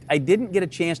 I didn't get a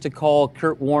chance to call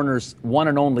Kurt Warner's one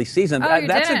and only season. Oh, you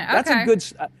didn't? That's a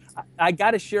good. I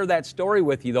got to share that story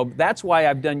with you, though. That's why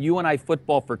I've done UNI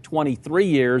football for 23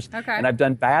 years, and I've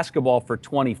done basketball for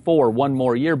 24, one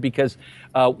more year, because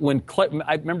I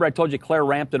remember I told you Claire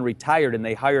Rampton retired, and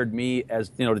they hired me as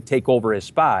to take over his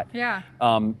spot. Yeah.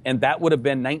 And that would have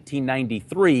been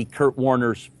 1993, Kurt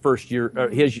Warner's first year,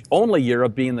 his only year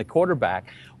of being the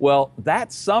quarterback. Well,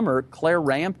 that summer, Claire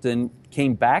Rampton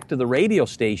came back to the radio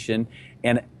station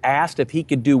and asked if he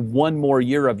could do one more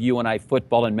year of UNI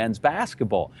football and men's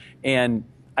basketball. And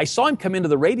I saw him come into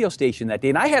the radio station that day,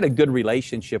 and I had a good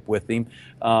relationship with him.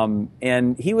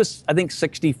 And he was, I think,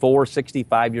 64,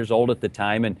 65 years old at the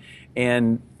time.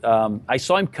 And I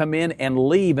saw him come in and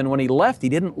leave, and when he left, he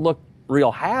didn't look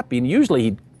real happy. And usually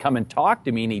he'd come and talk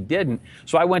to me, and he didn't.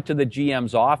 So I went to the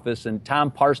GM's office, and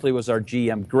Tom Parsley was our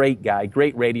GM, great guy,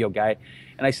 great radio guy.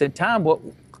 And I said,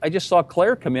 Tom, I just saw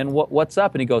Claire come in. What's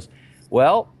up? And he goes,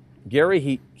 well,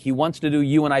 Gary, he wants to do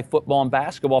UNI football and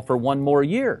basketball for one more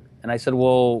year. And I said,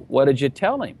 well, what did you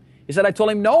tell him? He said, I told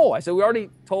him no. I said, we already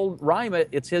told Rima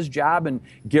it's his job, and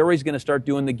Gary's going to start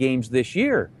doing the games this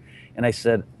year. And I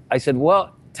said,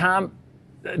 well, Tom,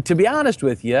 to be honest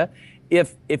with you,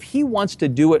 if he wants to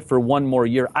do it for one more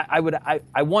year, I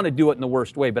want to do it in the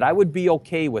worst way, but I would be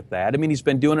okay with that. I mean, he's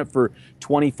been doing it for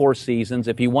 24 seasons.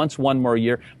 If he wants one more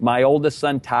year, my oldest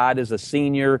son, Todd, is a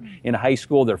senior in high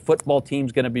school. Their football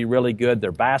team's going to be really good.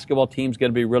 Their basketball team's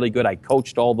going to be really good. I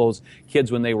coached all those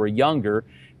kids when they were younger,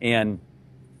 and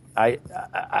I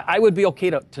would be okay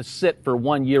to sit for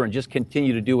 1 year and just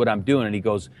continue to do what I'm doing. And he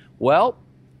goes, well,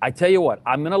 I tell you what,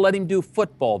 I'm going to let him do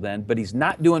football then, but he's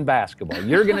not doing basketball.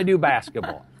 You're going to do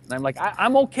basketball. And I'm like,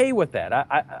 I'm okay with that.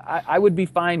 I would be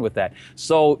fine with that.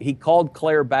 So he called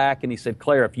Claire back, and he said,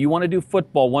 Claire, if you want to do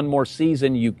football one more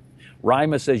season,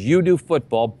 Rima says you do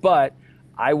football, but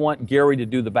I want Gary to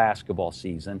do the basketball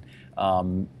season.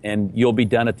 And you'll be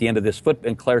done at the end of this foot.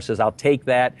 And Claire says, I'll take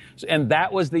that. And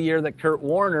that was the year that Kurt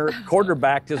Warner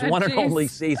quarterbacked his one and only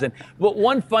season. But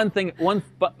one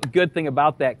good thing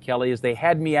about that, Kelly, is they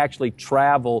had me actually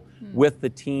travel with the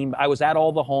team. I was at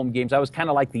all the home games. I was kind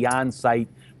of like the on-site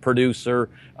producer.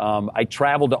 I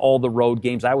traveled to all the road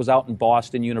games. I was out in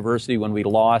Boston University when we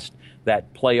lost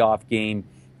that playoff game.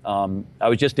 I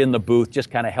was just in the booth, just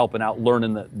kind of helping out,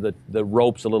 learning the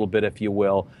ropes a little bit, if you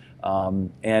will.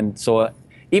 And so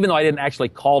even though I didn't actually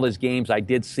call his games, I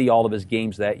did see all of his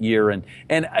games that year. And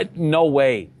I, no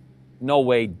way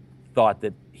thought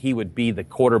that he would be the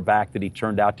quarterback that he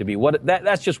turned out to be.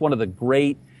 That's just one of the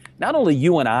great, not only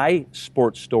you and I,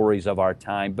 sports stories of our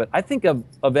time, but I think of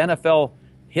NFL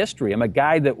history. I'm a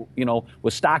guy that,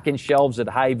 was stocking shelves at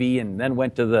Hy-Vee and then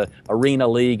went to the Arena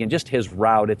League, and just his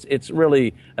route. It's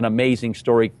really an amazing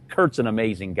story. Kurt's an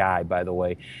amazing guy, by the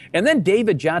way. And then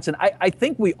David Johnson. I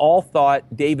think we all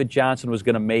thought David Johnson was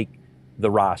going to make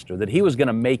the roster, that he was going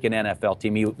to make an NFL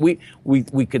team.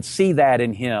 We could see that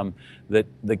in him, that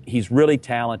he's really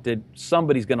talented.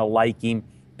 Somebody's going to like him,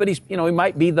 but he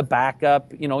might be the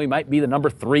backup. He might be the number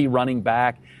 3 running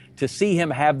back. To see him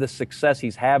have the success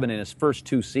he's having in his first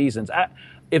 2 seasons,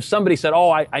 if somebody said,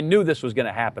 I knew this was going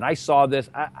to happen, I saw this,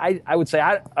 I would say,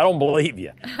 I don't believe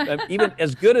you. Even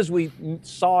as good as we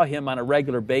saw him on a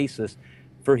regular basis,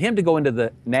 for him to go into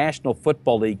the National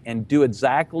Football League and do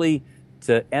exactly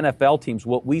to NFL teams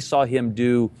what we saw him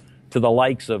do to the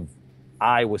likes of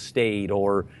Iowa State,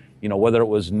 or whether it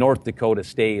was North Dakota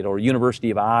State or University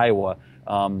of Iowa,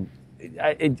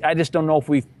 I just don't know if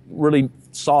we really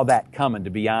saw that coming, to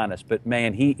be honest. But,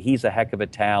 man, he's a heck of a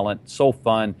talent. So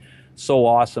fun, so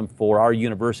awesome for our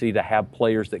university to have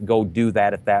players that go do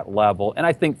that at that level. And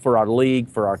I think for our league,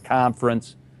 for our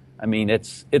conference, I mean,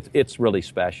 it's really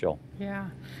special. Yeah.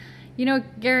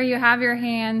 Gary, you have your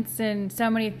hands in so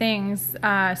many things.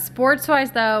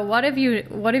 Sports-wise, though, what have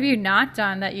you not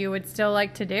done that you would still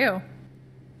like to do?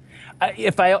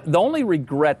 The only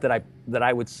regret that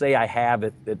I would say I have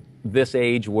at this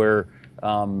age, where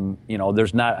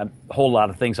there's not a whole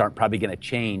lot of things aren't probably going to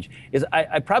change, is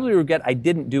I probably regret I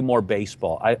didn't do more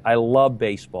baseball. I love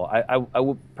baseball. I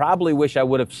would probably wish I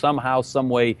would have somehow, some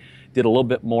way, did a little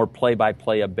bit more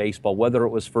play-by-play of baseball, whether it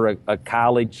was for a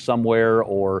college somewhere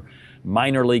or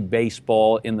minor league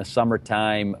baseball in the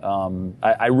summertime.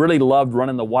 I really loved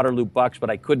running the Waterloo Bucks, but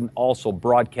I couldn't also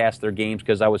broadcast their games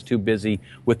because I was too busy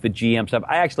with the GM stuff.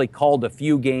 I actually called a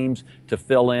few games to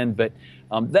fill in, but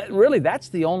that's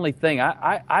the only thing.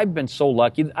 I've been so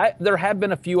lucky. There have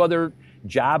been a few other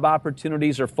job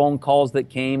opportunities or phone calls that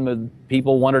came.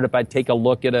 People wondered if I'd take a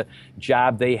look at a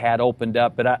job they had opened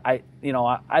up, but I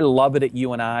love it at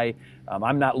UNI.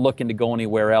 I'm not looking to go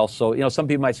anywhere else. So, some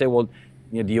people might say, well,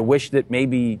 do you wish that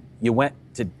maybe you went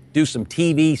to do some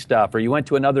TV stuff or you went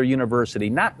to another university?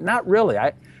 Not really.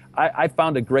 I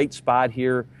found a great spot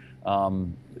here.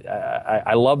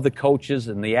 I love the coaches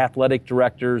and the athletic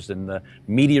directors and the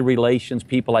media relations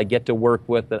people I get to work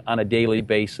with on a daily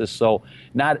basis. So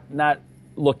not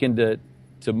looking to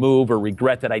move or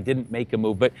regret that I didn't make a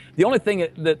move. But the only thing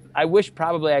that I wish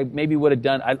probably I maybe would have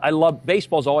done, I love,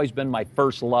 baseball's always been my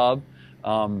first love,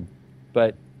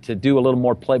 but to do a little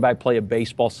more play-by-play of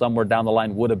baseball somewhere down the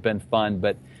line would have been fun.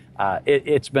 But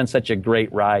it's been such a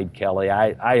great ride, Kelly.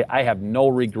 I have no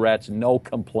regrets, no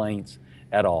complaints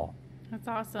at all. That's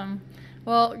awesome.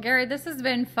 Well, Gary, this has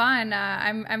been fun.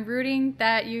 I'm rooting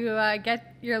that you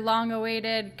get your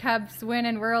long-awaited Cubs win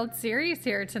in World Series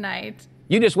here tonight.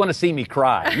 You just want to see me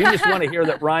cry. You just want to hear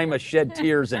that Rima shed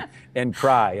tears and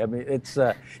cry. I mean, it's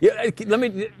let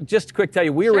me just quick tell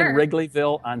you, we were in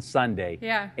Wrigleyville on Sunday,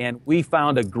 and we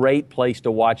found a great place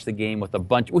to watch the game with a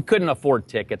bunch. We couldn't afford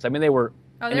tickets. I mean, they were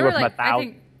like, I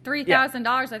think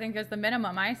 $3,000. I think is the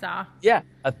minimum I saw. Yeah,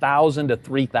 $1,000 to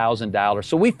 $3,000.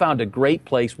 So we found a great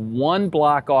place, one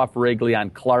block off Wrigley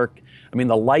on Clark. I mean,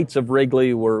 the lights of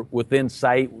Wrigley were within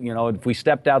sight. If we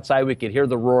stepped outside, we could hear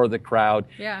the roar of the crowd.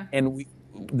 Yeah, and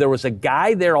there was a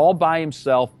guy there all by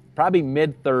himself, probably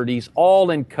mid-30s,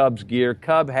 all in Cubs gear,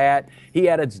 Cub hat. He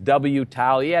had his W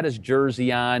towel. He had his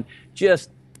jersey on, just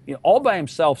all by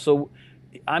himself. So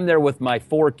I'm there with my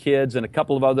 4 kids and a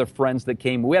couple of other friends that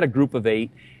came. We had a group of 8,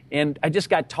 and I just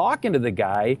got talking to the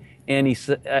guy, and he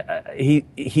said,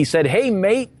 "Hey,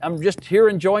 mate, I'm just here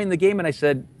enjoying the game." And I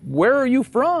said, "Where are you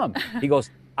from?" He goes,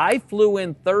 "I flew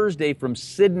in Thursday from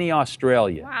Sydney,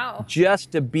 Australia,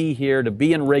 just to be here, to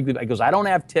be in Wrigley." He goes, "I don't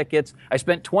have tickets. I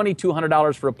spent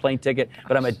 $2,200 for a plane ticket,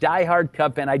 but I'm a diehard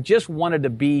Cub fan. I just wanted to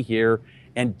be here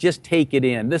and just take it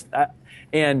in."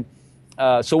 And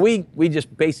So we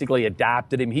just basically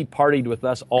adopted him. He partied with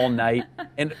us all night.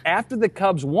 And after the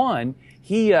Cubs won,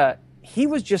 he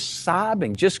was just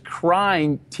sobbing, just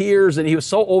crying, tears, and he was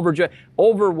so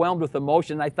overwhelmed with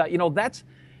emotion. And I thought, that's,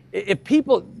 if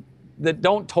people that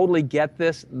don't totally get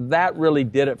this, that really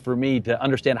did it for me to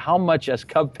understand how much us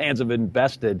Cub fans have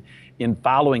invested in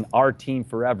following our team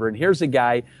forever. And here's a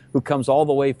guy who comes all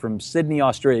the way from Sydney,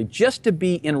 Australia, just to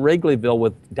be in Wrigleyville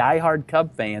with diehard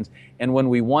Cub fans. And when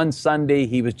we won Sunday,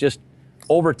 he was just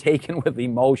overtaken with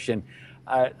emotion.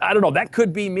 I don't know, that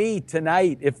could be me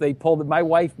tonight if they pulled it. My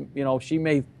wife, she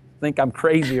may think I'm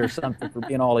crazy or something for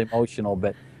being all emotional,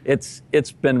 but it's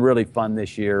been really fun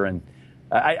this year. And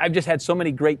I've just had so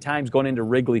many great times going into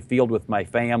Wrigley Field with my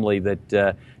family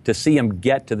that to see him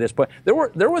get to this point.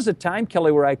 There was a time,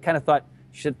 Kelly, where I kind of thought,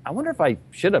 I wonder if I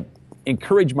should have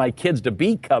encouraged my kids to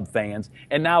be Cub fans,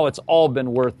 and now it's all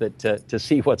been worth it to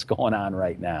see what's going on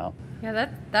right now. Yeah,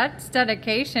 that's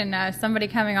dedication. Somebody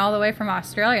coming all the way from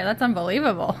Australia. That's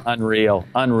unbelievable. Unreal.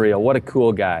 What a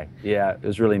cool guy. Yeah, it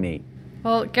was really neat.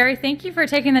 Well, Gary, thank you for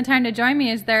taking the time to join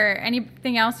me. Is there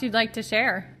anything else you'd like to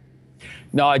share?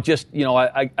 No, I just,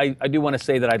 I do want to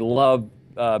say that I love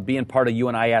being part of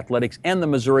UNI Athletics and the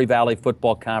Missouri Valley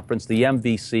Football Conference, the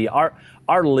MVC.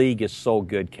 Our league is so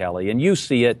good, Kelly, and you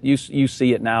see it. You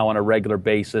see it now on a regular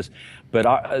basis. But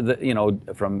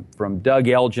from Doug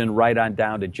Elgin right on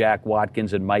down to Jack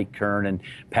Watkins and Mike Kern and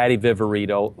Patty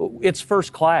Viverito, it's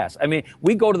first class. I mean,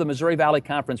 we go to the Missouri Valley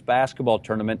Conference basketball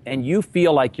tournament, and you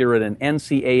feel like you're at an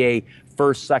NCAA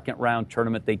first, second round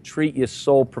tournament. They treat you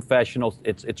so professional.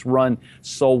 It's run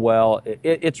so well.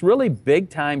 It's really big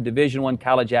time Division I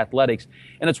college athletics.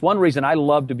 And it's one reason I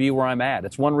love to be where I'm at.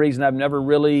 It's one reason I've never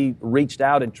really reached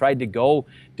out and tried to go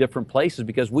different places,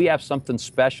 because we have something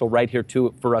special right here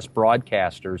too for us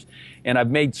broadcasters. And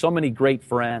I've made so many great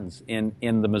friends in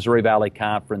the Missouri Valley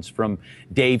Conference, from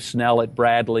Dave Snell at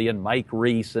Bradley and Mike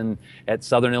Reese and at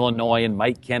Southern Illinois and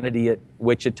Mike Kennedy at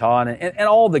Wichita and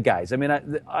all the guys. I mean,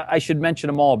 I should mention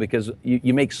them all because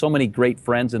you make so many great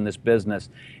friends in this business.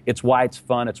 It's why it's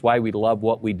fun. It's why we love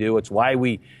what we do. It's why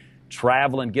we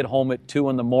travel and get home at 2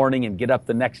 a.m. and get up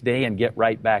the next day and get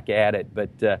right back at it. But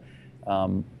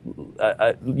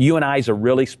UNI is a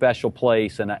really special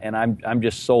place, and I'm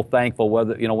just so thankful.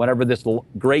 Whenever this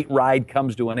great ride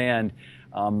comes to an end,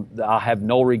 I'll have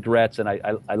no regrets, and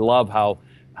I love how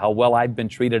well I've been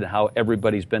treated and how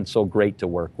everybody's been so great to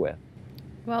work with.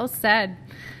 Well said.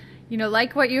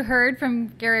 Like what you heard from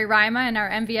Gary Rima in our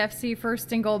MVFC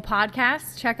First and Goal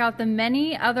podcast, check out the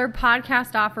many other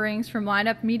podcast offerings from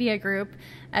Lineup Media Group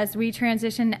as we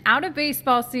transition out of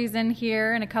baseball season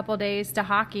here in a couple days to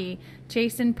hockey.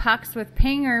 Chasing Pucks with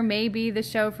Pinger may be the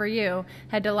show for you.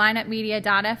 Head to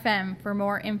lineupmedia.fm for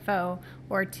more info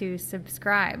or to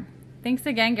subscribe. Thanks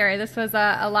again, Gary. This was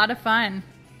a lot of fun.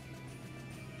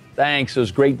 Thanks. It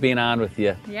was great being on with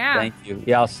you. Yeah. Thank you.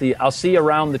 Yeah, I'll see you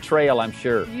around the trail, I'm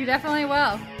sure. You definitely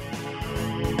will.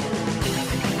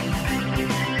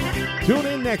 Tune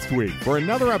in next week for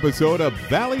another episode of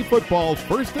Valley Football's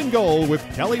First and Goal with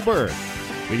Kelly Bird,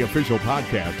 the official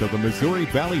podcast of the Missouri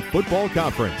Valley Football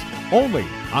Conference, only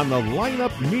on the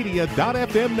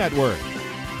lineupmedia.fm network.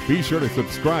 Be sure to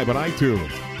subscribe on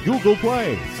iTunes, Google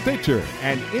Play, Stitcher,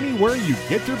 and anywhere you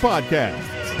get your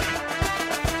podcasts.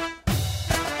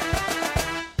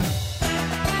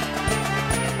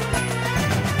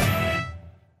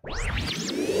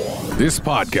 This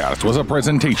podcast was a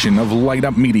presentation of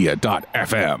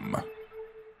lightupmedia.fm.